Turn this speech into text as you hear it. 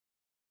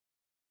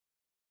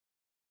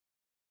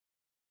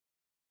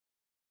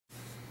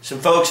Some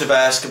folks have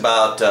asked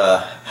about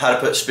how to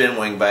put spin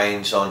wing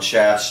vanes on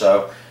shafts,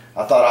 so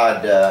I thought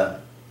I'd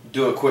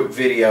do a quick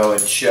video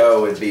and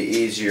show. It'd be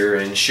easier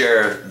and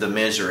share the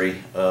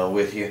misery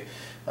with you.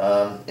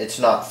 It's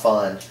not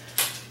fun.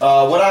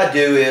 What I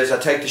do is I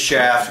take the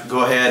shaft,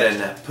 go ahead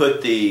and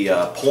put the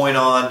point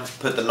on,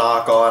 put the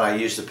knock on. I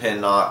use the pin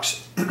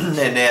knocks, and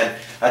then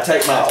I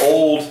take my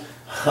old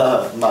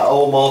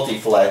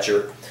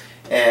multi-fletcher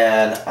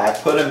and I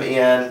put them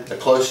in the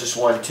closest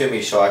one to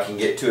me so I can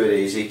get to it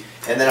easy.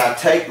 And then I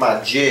take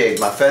my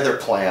jig, my feather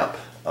clamp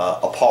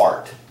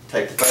apart.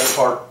 Take the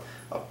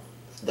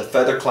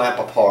feather clamp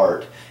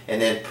apart,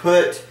 and then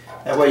put,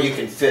 that way you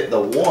can fit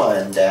the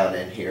one down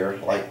in here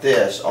like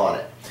this on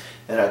it.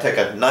 And I take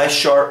a nice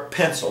sharp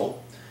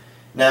pencil.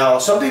 Now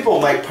some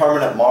people make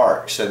permanent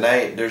marks, and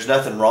there's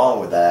nothing wrong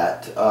with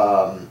that.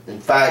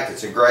 In fact,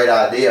 it's a great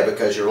idea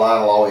because your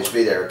line will always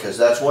be there, because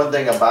that's one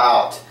thing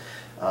about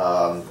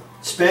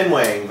spin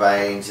wing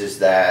vanes is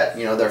that,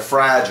 you know, they're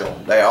fragile.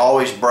 They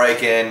always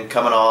break in,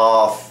 coming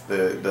off,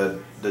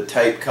 the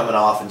tape coming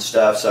off and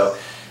stuff. So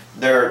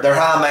they're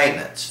high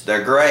maintenance.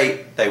 They're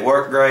great. They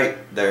work great.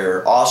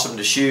 They're awesome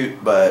to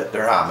shoot, but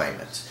they're high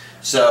maintenance.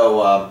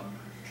 So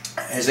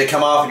as they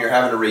come off and you're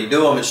having to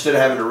redo them, instead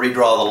of having to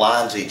redraw the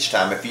lines each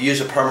time, if you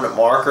use a permanent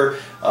marker,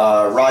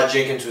 Rod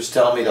Jenkins was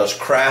telling me those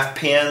craft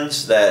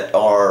pins that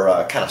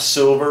are kind of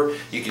silver,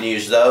 you can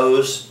use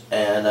those,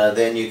 and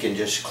then you can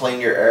just clean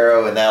your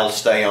arrow and that'll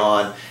stay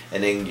on,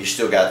 and then you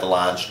still got the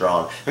lines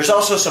drawn. There's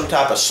also some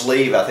type of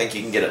sleeve I think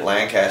you can get at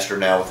Lancaster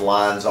now with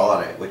lines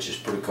on it, which is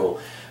pretty cool.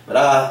 But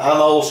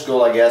I'm old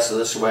school, I guess, so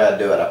this is the way I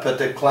do it. I put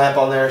the clamp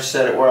on there,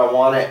 set it where I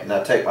want it, and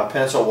I take my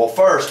pencil. Well,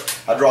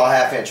 first, I draw a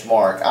 1/2 inch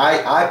mark.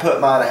 I put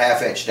mine a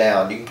 1/2 inch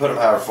down. You can put them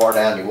however far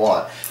down you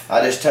want.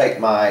 I just take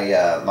my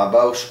my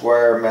bow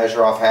square,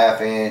 measure off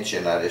 1/2 inch,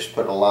 and I just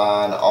put a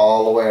line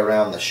all the way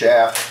around the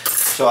shaft.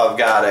 So I've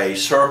got a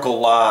circle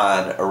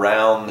line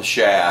around the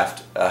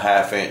shaft a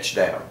 1/2 inch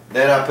down.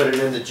 Then I put it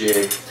in the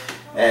jig,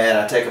 and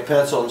I take a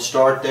pencil and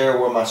start there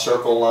where my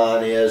circle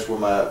line is, where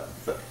my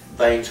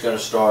vane's going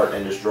to start,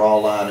 and just draw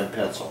a line in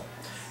pencil.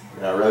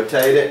 And I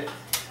rotate it,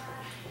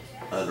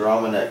 I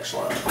draw my next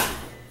line.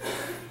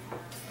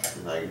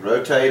 And I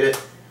rotate it,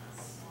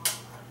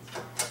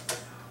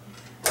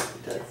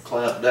 take a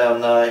clamp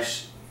down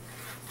nice,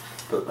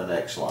 put my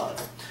next line.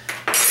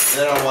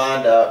 Then I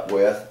wind up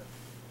with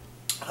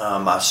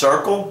my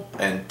circle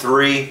and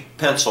 3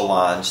 pencil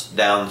lines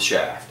down the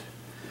shaft.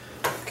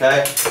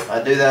 Okay, I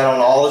do that on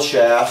all the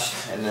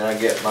shafts, and then I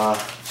get my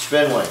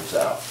spin wings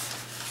out.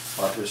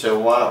 A lot of people say,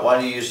 well, why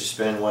do you use the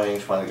spin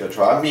wings? Why don't you go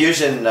try? I'm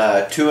using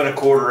 2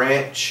 1/4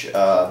 inch.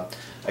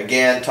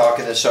 Again,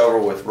 talking this over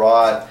with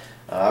Rod.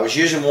 I was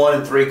using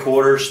 1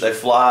 3/4. They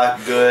fly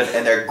good,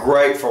 and they're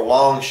great for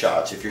long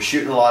shots. If you're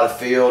shooting a lot of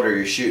field, or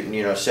you're shooting,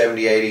 you know,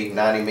 70, 80,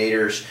 90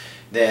 meters,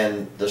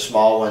 then the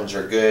small ones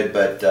are good.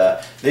 But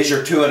these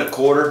are 2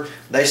 1/4.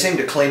 They seem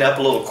to clean up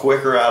a little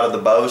quicker out of the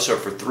bow. So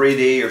for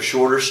 3D or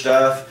shorter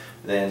stuff,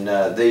 then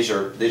these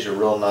are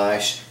real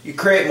nice. You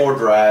create more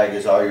drag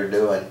is all you're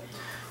doing.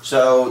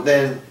 So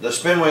then the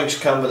spin wings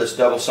come with this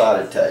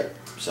double-sided tape.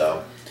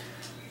 So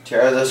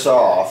tear this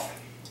off,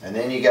 and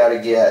then you got to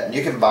get, and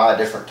you can buy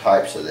different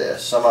types of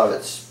this. Some of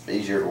it's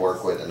easier to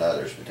work with than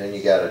others, but then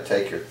you got to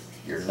take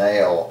your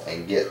nail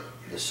and get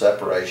the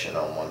separation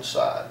on one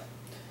side.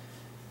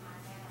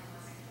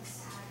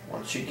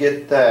 Once you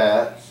get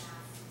that,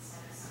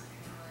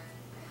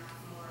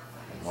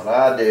 what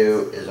I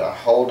do is I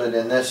hold it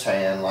in this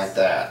hand like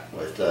that,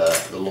 with the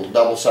little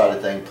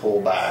double-sided thing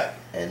pulled back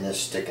and this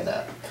sticking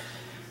up.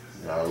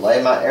 And I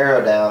lay my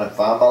arrow down and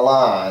find my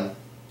line,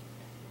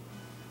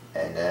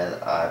 and then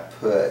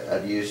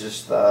I'd use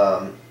this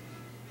thumb,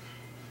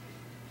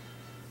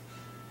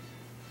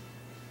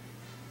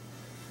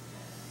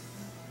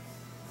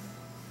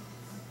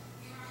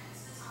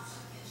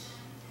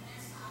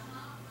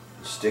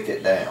 stick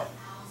it down,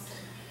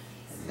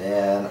 and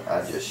then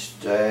I just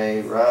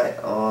stay right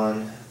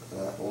on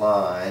that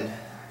line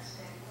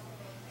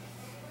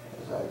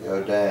as I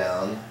go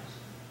down.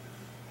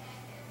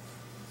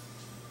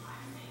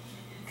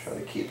 Try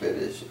to keep it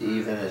as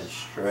even and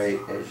straight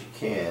as you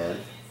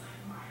can.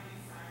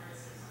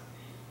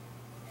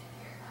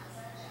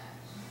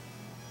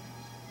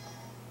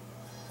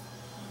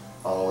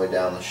 All the way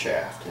down the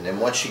shaft. And then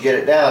once you get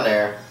it down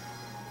there,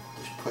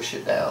 just push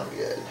it down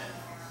good.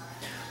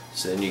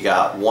 So then you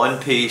got one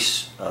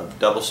piece of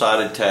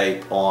double-sided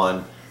tape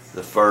on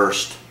the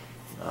first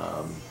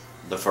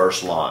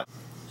line.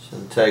 So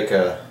take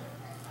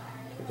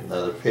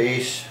another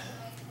piece,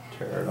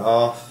 tear it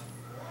off.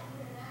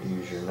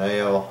 Use your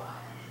nail.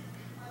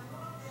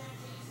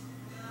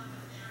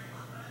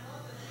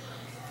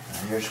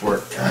 And here's where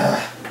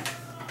I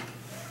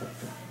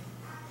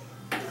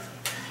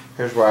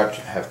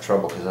have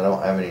trouble, because I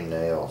don't have any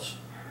nails.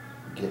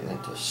 Getting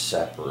it to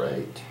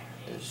separate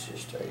is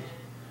just a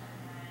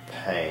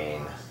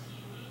pain.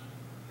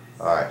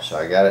 Alright, so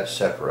I got it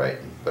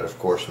separating, but of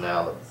course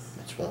now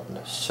it's wanting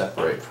to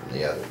separate from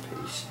the other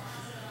piece,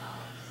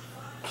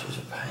 which is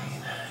a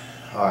pain.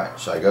 Alright,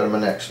 so I go to my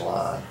next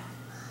line.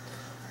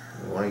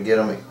 You want to get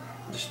them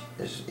just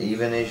as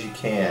even as you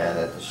can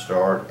at the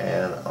start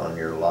and on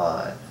your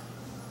line.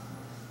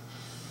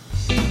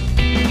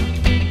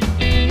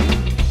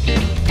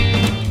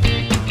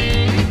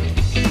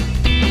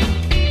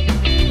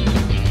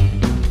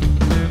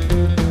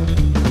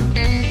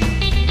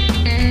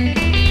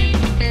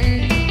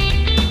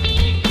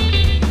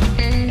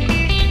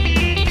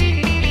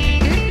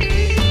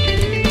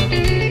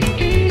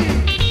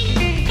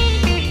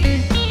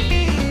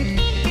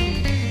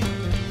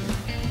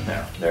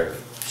 There are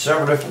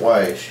several different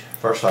ways.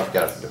 First off, you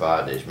got to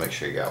divide these, make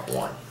sure you got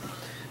one.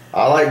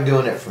 I like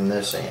doing it from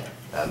this end.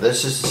 Now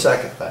this is the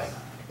second thing.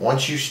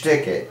 Once you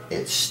stick it,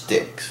 it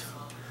sticks.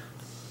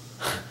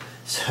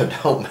 So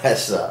don't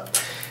mess up.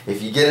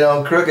 If you get it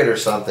on crooked or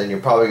something, you're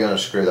probably going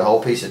to screw the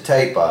whole piece of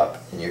tape up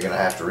and you're going to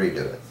have to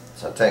redo it.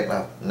 So I take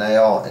my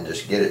nail and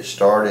just get it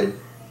started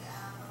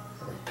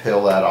and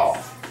peel that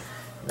off.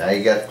 Now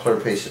you got the clear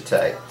piece of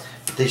tape.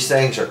 These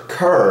things are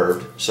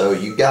curved, so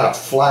you got to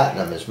flatten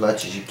them as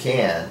much as you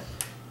can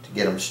to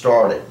get them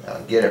started. Now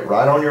get it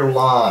right on your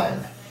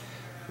line,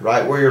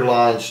 right where your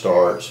line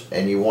starts,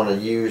 and you want to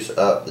use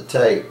up the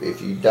tape.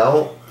 If you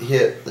don't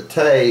hit the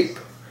tape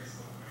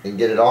and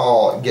get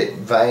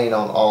vein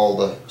on all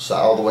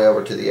the way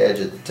over to the edge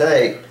of the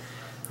tape,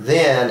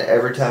 then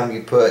every time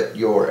you put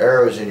your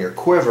arrows in your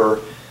quiver,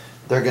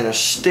 they're going to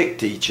stick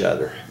to each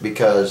other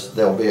because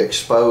they'll be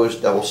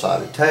exposed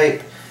double-sided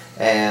tape,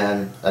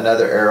 and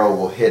another arrow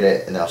will hit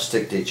it and they'll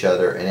stick to each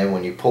other, and then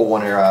when you pull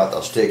one arrow out,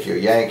 they'll stick, you'll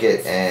yank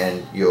it,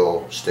 and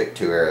you'll stick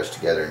two arrows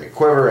together in your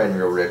quiver, and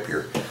you'll rip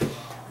your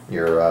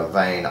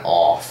vein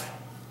off,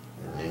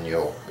 and then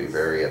you'll be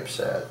very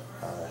upset,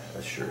 I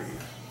assure you.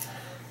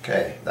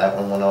 Okay, that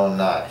one went on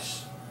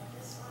nice.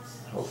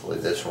 Hopefully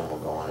this one will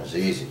go on as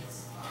easy.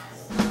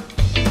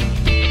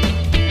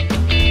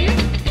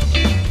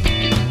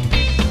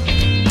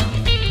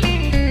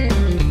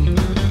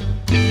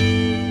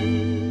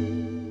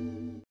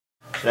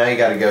 Now you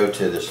got to go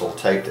to this little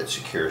tape that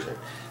secures it.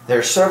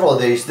 There's several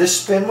of these. This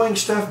spin wing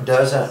stuff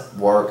doesn't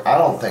work. I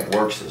don't think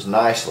works as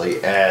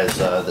nicely as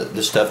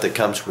the stuff that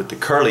comes with the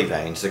curly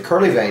vanes. The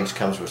curly vanes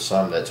comes with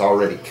some that's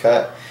already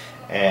cut,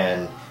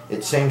 and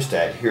it seems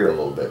to adhere a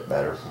little bit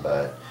better.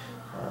 But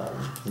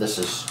this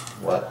is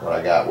what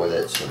I got with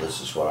it, so this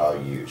is what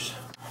I'll use.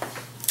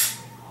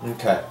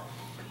 Okay,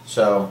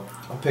 so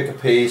I'll pick a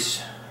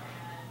piece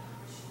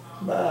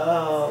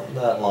about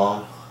that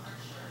long.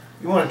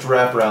 You want it to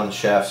wrap around the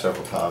shaft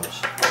several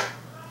times.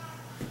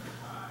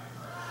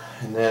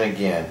 And then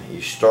again,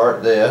 you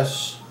start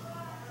this.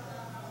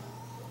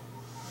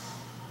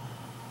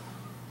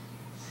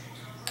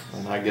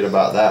 And I get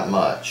about that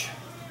much.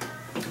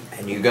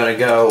 And you're going to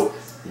go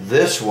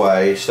this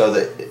way so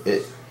that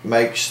it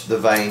makes the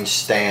vein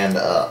stand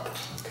up.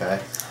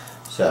 Okay?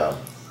 So,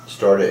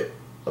 start it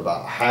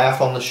about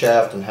half on the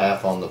shaft and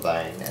half on the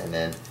vein. And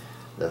then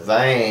the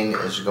vein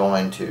is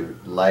going to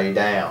lay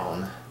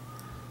down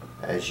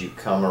as you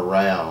come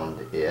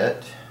around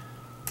it.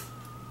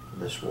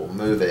 This will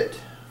move it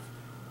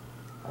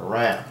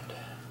around.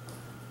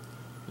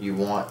 You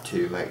want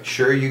to make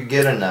sure you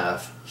get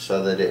enough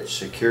so that it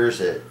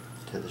secures it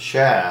to the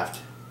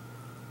shaft,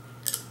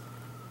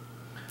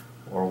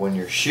 or when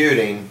you're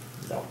shooting,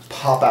 they'll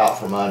pop out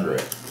from under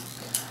it.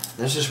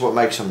 This is what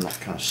makes them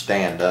kind of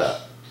stand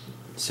up.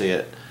 See,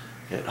 it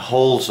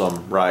holds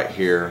them right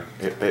here.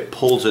 It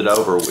pulls it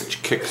over,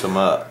 which kicks them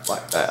up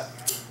like that.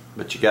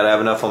 But you got to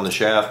have enough on the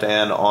shaft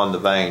and on the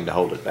vein to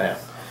hold it down.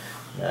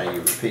 Now you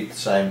repeat the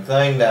same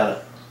thing down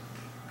at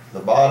the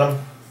bottom.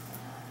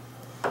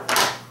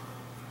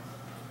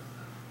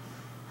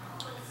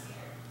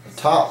 The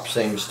top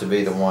seems to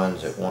be the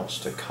ones that wants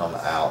to come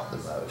out the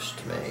most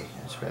to me.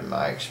 It's been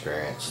my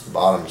experience. The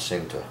bottoms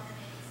seem to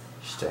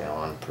stay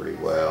on pretty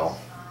well.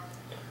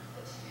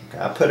 Okay,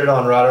 I put it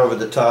on right over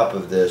the top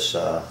of this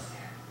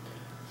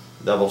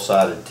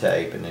double-sided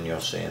tape, and then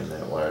you'll see in a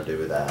minute what I do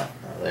with that.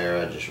 Now there,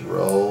 I just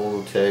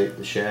rotate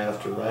the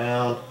shaft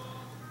around,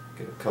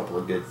 get a couple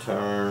of good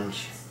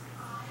turns,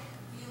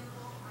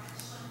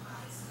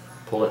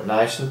 pull it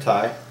nice and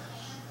tight.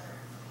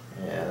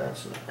 Yeah,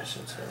 that's nice.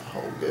 It's going to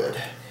hold good.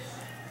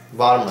 The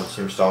bottom one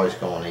seems to always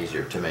go on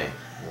easier to me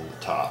than the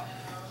top.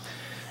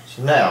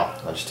 So now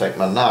I just take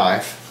my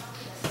knife,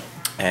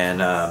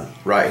 and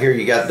right here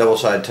you got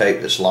double-sided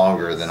tape that's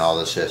longer than all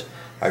this is.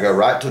 I go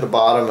right to the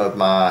bottom of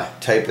my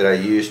tape that I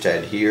used to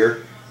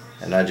adhere,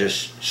 and I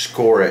just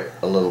score it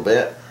a little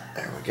bit.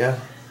 There we go.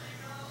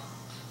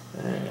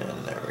 And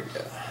there we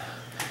go.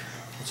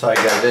 That's all you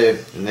gotta do.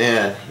 And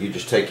then you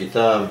just take your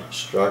thumb,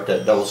 start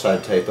that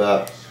double-sided tape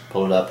up,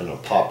 pull it up, and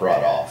it'll pop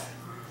right off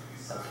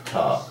at the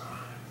top.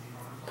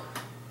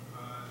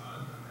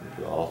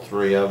 Do all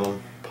three of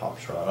them,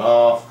 pops right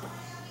off.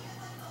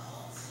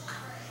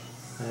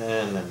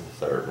 And then the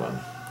third one.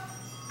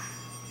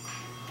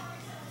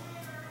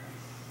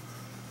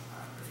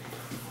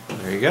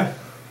 There you go.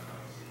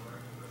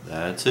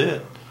 That's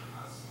it.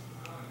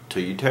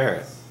 Till you tear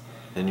it.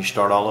 Then you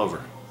start all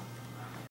over.